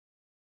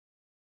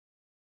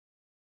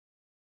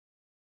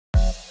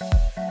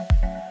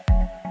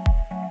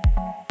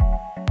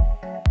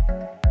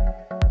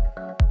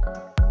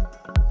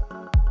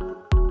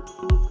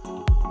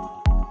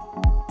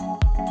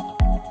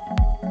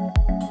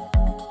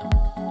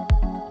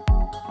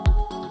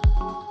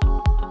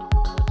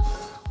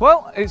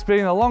Well, it's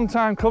been a long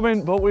time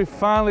coming, but we've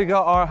finally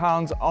got our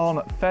hands on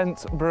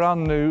Fendt's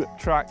brand new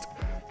tracked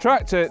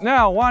tractor.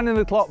 Now, winding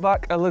the clock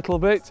back a little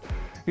bit,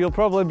 you'll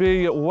probably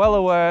be well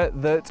aware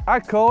that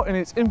AGCO, in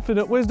its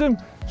infinite wisdom,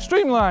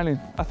 streamlining,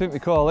 I think they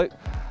call it,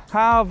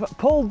 have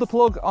pulled the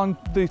plug on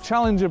the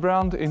Challenger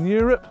brand in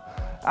Europe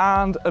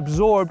and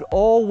absorbed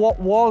all what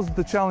was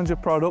the Challenger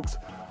products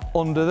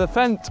under the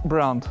Fendt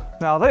brand.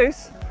 Now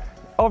this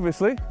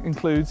obviously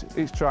includes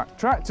its tracked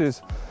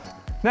tractors.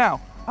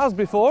 Now, as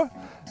before,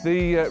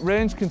 the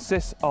range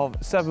consists of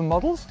 7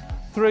 models,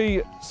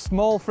 3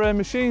 small frame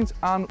machines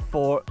and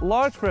 4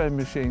 large frame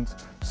machines.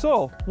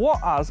 So what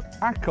has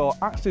AGCO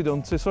actually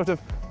done to sort of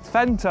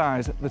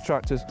Fendtize the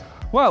tractors?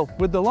 Well,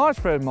 with the large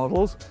frame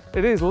models,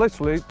 it is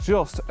literally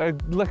just a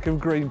lick of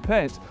green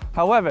paint.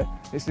 However,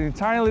 it's an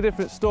entirely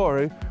different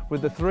story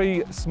with the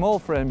 3 small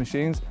frame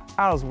machines,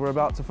 as we're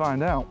about to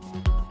find out.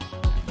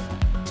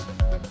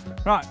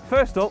 Right,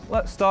 first up,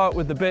 let's start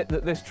with the bit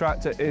that this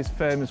tractor is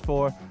famous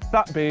for,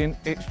 that being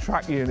its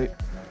track unit.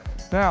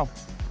 Now,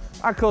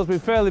 AGCO's been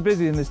fairly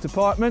busy in this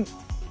department.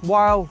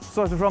 While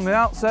sort of from the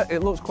outset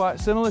it looks quite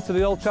similar to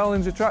the old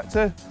Challenger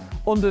tractor,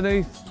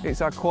 underneath it's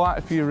had quite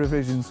a few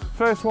revisions.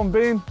 First one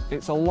being,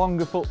 it's a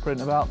longer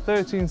footprint, about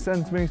 13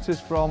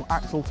 centimetres from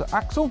axle to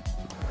axle.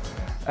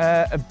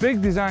 A big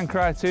design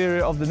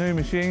criteria of the new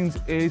machines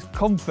is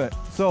comfort.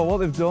 So what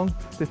they've done,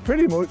 they've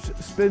pretty much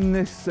spin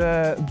this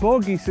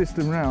bogie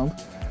system round,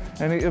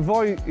 and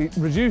it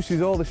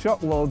reduces all the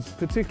shock loads,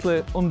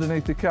 particularly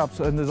underneath the cab,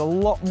 and there's a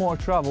lot more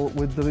travel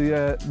with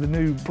the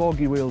new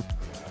bogie wheels.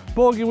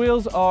 Bogie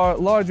wheels are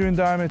larger in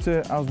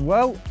diameter as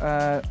well.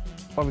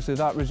 Obviously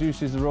that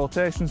reduces the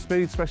rotation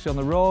speed, especially on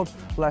the road,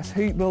 less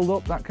heat build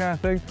up, that kind of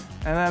thing.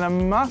 And then a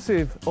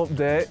massive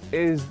update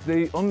is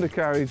the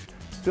undercarriage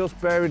just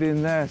buried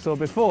in there. So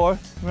before,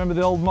 remember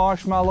the old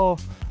marshmallow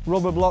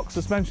rubber block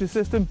suspension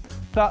system?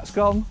 That's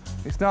gone.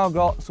 It's now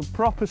got some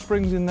proper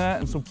springs in there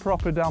and some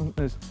proper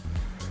dampeners.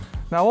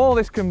 Now all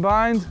this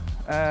combined,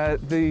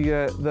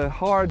 the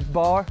hard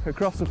bar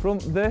across the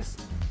front, this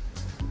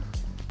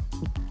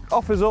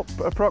offers up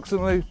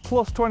approximately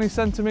plus 20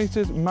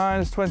 centimetres,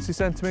 minus 20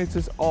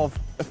 centimetres of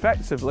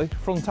effectively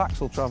front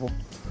axle travel.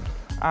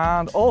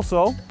 And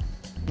also,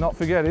 not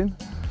forgetting,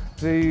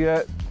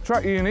 the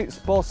track units,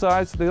 both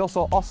sides, they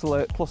also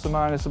oscillate plus or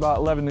minus about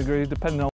 11 degrees depending on